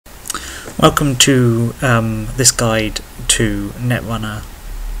Welcome to this guide to Netrunner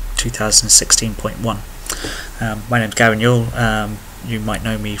 2016.1. My name is Gary Newell. You might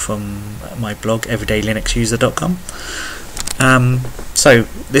know me from my blog everydaylinuxuser.com. So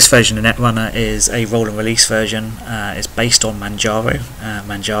this version of Netrunner is a roll and release version. It's based on Manjaro.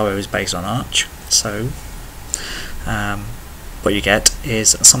 Manjaro is based on Arch. So what you get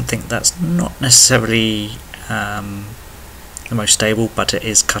is something that's not necessarily the most stable, but it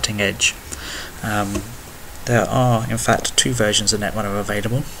is cutting edge. There are in fact two versions of Netrunner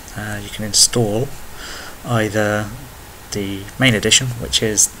available. You can install either the main edition, which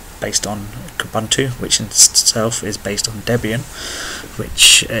is based on Ubuntu, which in itself is based on Debian,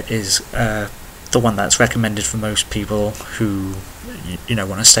 which is the one that's recommended for most people who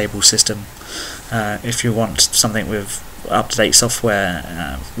want a stable system. If you want something with up-to-date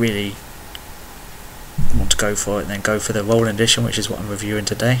software, really want to go for it, then go for the roll edition, which is what I'm reviewing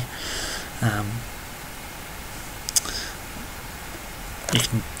today. You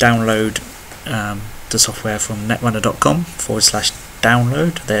can download the software from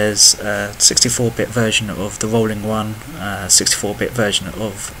netrunner.com/download. There's a 64-bit version of the rolling one, 64-bit version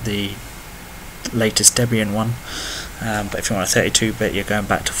of the latest Debian one, but if you want a 32-bit, you're going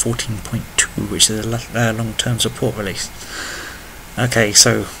back to 14.2, which is a long-term support release. Okay,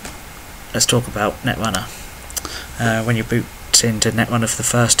 so let's talk about Netrunner. When you boot into Netrunner for the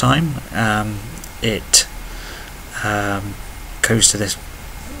first time, it goes to this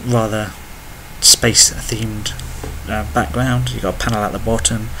rather space-themed background. You've got a panel at the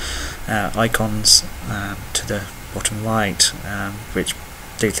bottom, icons to the bottom right, which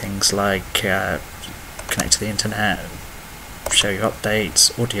do things like connect to the internet, show you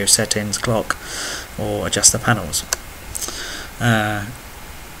updates, audio settings, clock, or adjust the panels.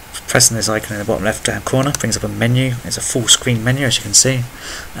 Pressing this icon in the bottom left hand corner brings up a menu. It's a full screen menu, as you can see.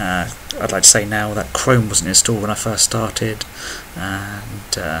 I'd like to say now that Chrome wasn't installed when I first started,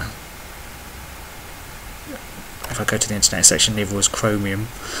 and if I go to the internet section, neither was Chromium.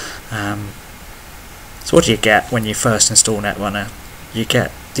 So what do you get when you first install Netrunner? You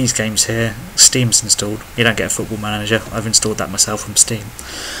get these games here. Steam's installed. You don't get a Football Manager. I've installed that myself from Steam.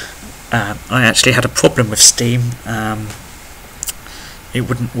 I actually had a problem with Steam. It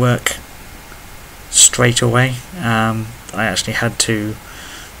wouldn't work straight away. I actually had to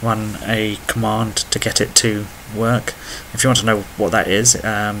run a command to get it to work. If you want to know what that is,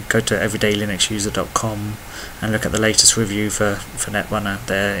 go to everydaylinuxuser.com and look at the latest review for Netrunner.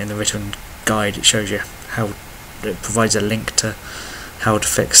 There in the written guide it shows you how it provides a link to how to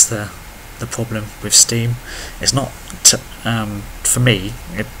fix the problem with Steam. It's not for me,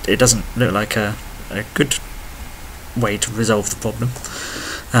 it doesn't look like a good way to resolve the problem,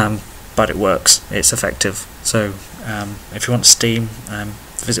 but it works, it's effective. So if you want Steam,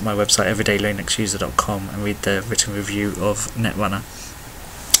 visit my website everydaylinuxuser.com and read the written review of Netrunner.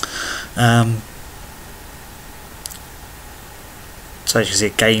 So as you can see,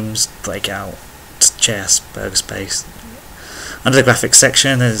 games, breakout, chess, burger space. Under the graphics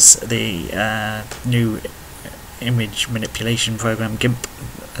section there's the new image manipulation program, GIMP,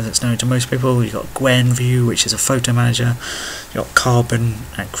 as it's known to most people. You've got Gwenview, which is a photo manager. You've got Carbon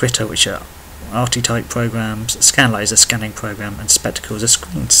and Critter, which are RT-type programs. Scanlight is a scanning program, and Spectacle is a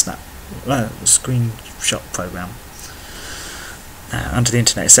screenshot program. Under the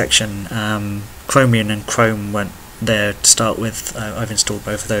internet section, Chromium and Chrome weren't there to start with. I've installed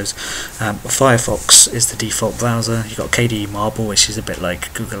both of those. Firefox is the default browser. You've got KDE Marble, which is a bit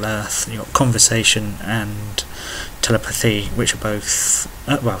like Google Earth. You've got Conversation and Telepathy, which are both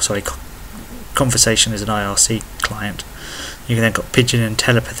Conversation is an IRC client. You then got Pigeon and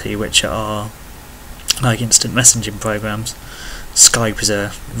Telepathy, which are like instant messaging programs. Skype is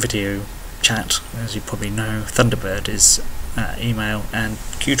a video chat, as you probably know. Thunderbird is email, and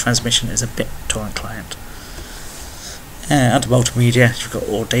Q-Transmission is a BitTorrent client. Under multimedia, you've got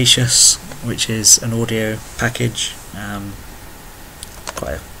Audacious, which is an audio package.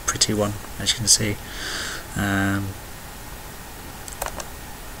 Quite a pretty one, as you can see.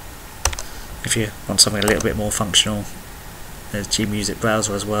 If you want something a little bit more functional, there's Gmusic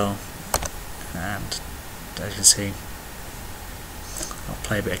browser as well, and as you can see, I'll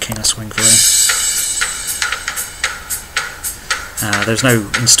play a bit of King of Swing for you. There's no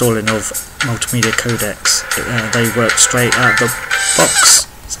installing of multimedia codecs. They work straight out of the box,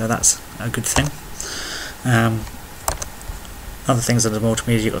 so that's a good thing. Other things under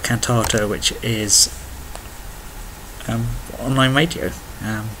multimedia, you've got Cantata, which is online radio.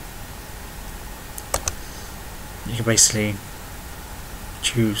 You can basically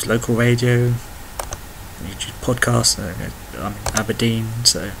choose local radio, you choose podcasts. I'm in Aberdeen,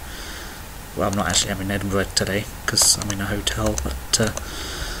 so well, I'm not actually, I'm in Edinburgh today because I'm in a hotel, but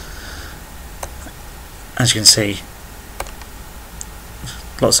as you can see,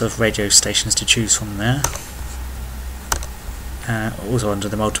 lots of radio stations to choose from there. Also under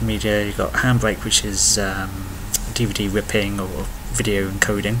the multimedia you've got Handbrake, which is DVD ripping or video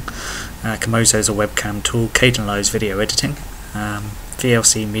encoding. Komozo is a webcam tool. Kdenlive's video editing.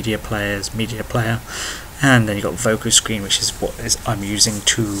 VLC media player, and then you've got Vocal Screen, which is what I'm using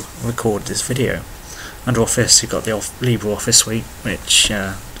to record this video. Under Office you've got the LibreOffice suite, which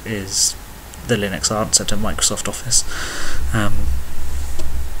is the Linux answer to Microsoft Office.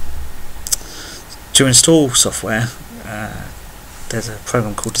 To install software, there's a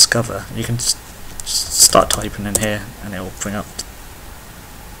program called Discover. You can start typing in here and it will bring up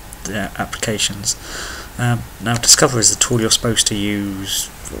the applications. Now Discover is the tool you're supposed to use,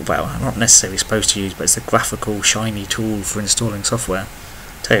 well, not necessarily supposed to use, but it's a graphical shiny tool for installing software.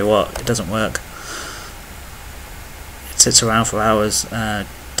 Tell you what, it doesn't work. It sits around for hours,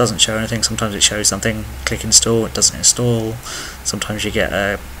 doesn't show anything. Sometimes it shows something, click install, it doesn't install. Sometimes you get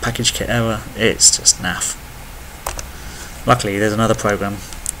a package kit error. It's just naff. Luckily there's another program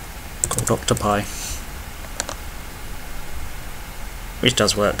called Octopi which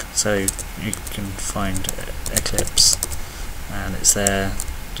does work, so you can find Eclipse and it's there.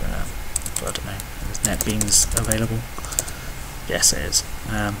 I don't know, is NetBeans available? Yes, it is.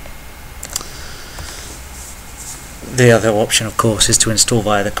 The other option, of course, is to install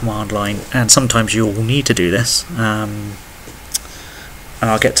via the command line, and sometimes you'll need to do this, and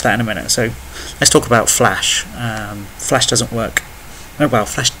I'll get to that in a minute. So let's talk about Flash. Flash doesn't work. Oh, well,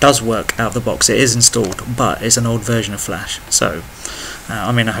 Flash does work out of the box. It is installed, but it's an old version of Flash. So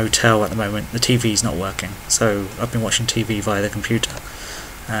I'm in a hotel at the moment. The TV's not working, so I've been watching TV via the computer.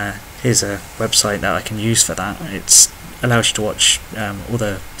 Here's a website that I can use for that. It allows you to watch all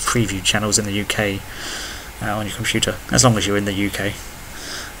the preview channels in the UK on your computer, as long as you're in the UK.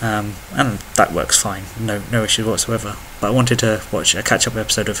 And that works fine, no issue whatsoever. But I wanted to watch a catch-up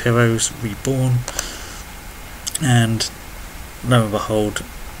episode of Heroes Reborn, and lo and behold,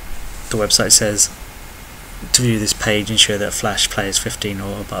 the website says to view this page ensure that Flash player is 15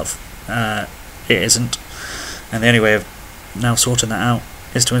 or above. It isn't, and the only way of now sorting that out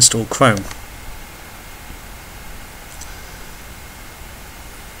is to install Chrome.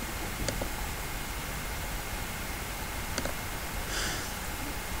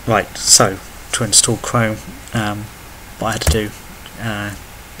 Right, so to install Chrome, what I had to do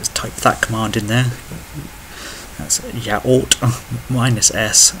is type that command in there. That's yaourt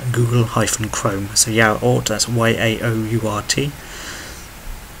 -s Google-Chrome. So yaourt, that's YAOURT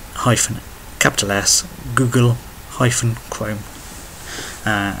 -S Google-Chrome.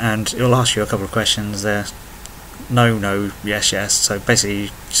 And it'll ask you a couple of questions there. No, yes. So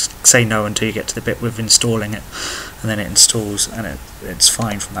basically just say no until you get to the bit with installing it, and then it installs, and it's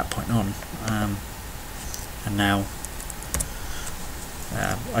fine from that point on. And now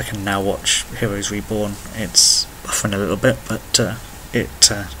I can now watch Heroes Reborn. It's buffering a little bit, but it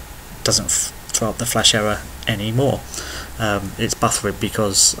doesn't throw up the flash error anymore. It's buffering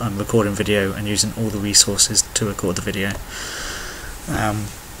because I'm recording video and using all the resources to record the video.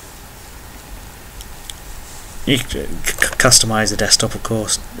 You can customize the desktop, of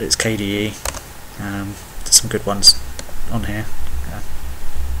course. It's KDE. There's some good ones on here.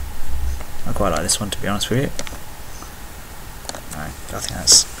 I quite like this one, to be honest with you. I think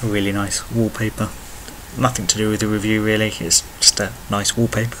that's a really nice wallpaper. Nothing to do with the review really, it's just a nice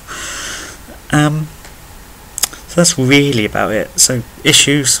wallpaper. So that's really about it. So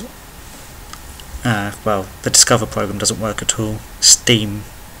issues, well, the Discover program doesn't work at all. Steam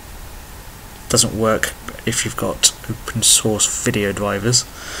doesn't work if you've got open source video drivers.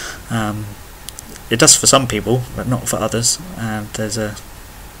 It does for some people, but not for others, and there's a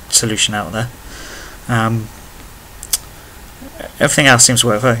solution out there. Everything else seems to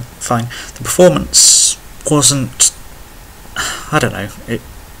work very fine. The performance wasn't, I don't know,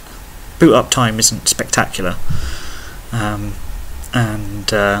 boot up time isn't spectacular,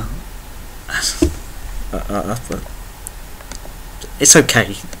 it's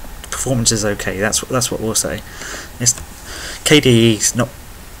okay. Performance is okay. That's what we'll say. KDE's not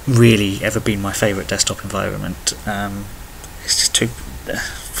really ever been my favourite desktop environment. It's just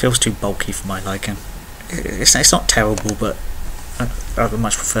feels too bulky for my liking. It's not terrible, but I would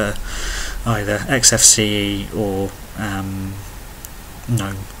much prefer either XFCE or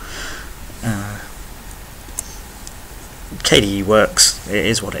GNOME. KDE works. It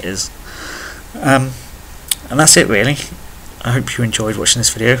is what it is. And that's it really. I hope you enjoyed watching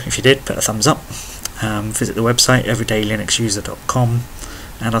this video. If you did, put a thumbs up. Visit the website everydaylinuxuser.com.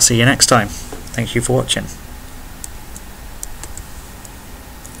 and I'll see you next time. Thank you for watching.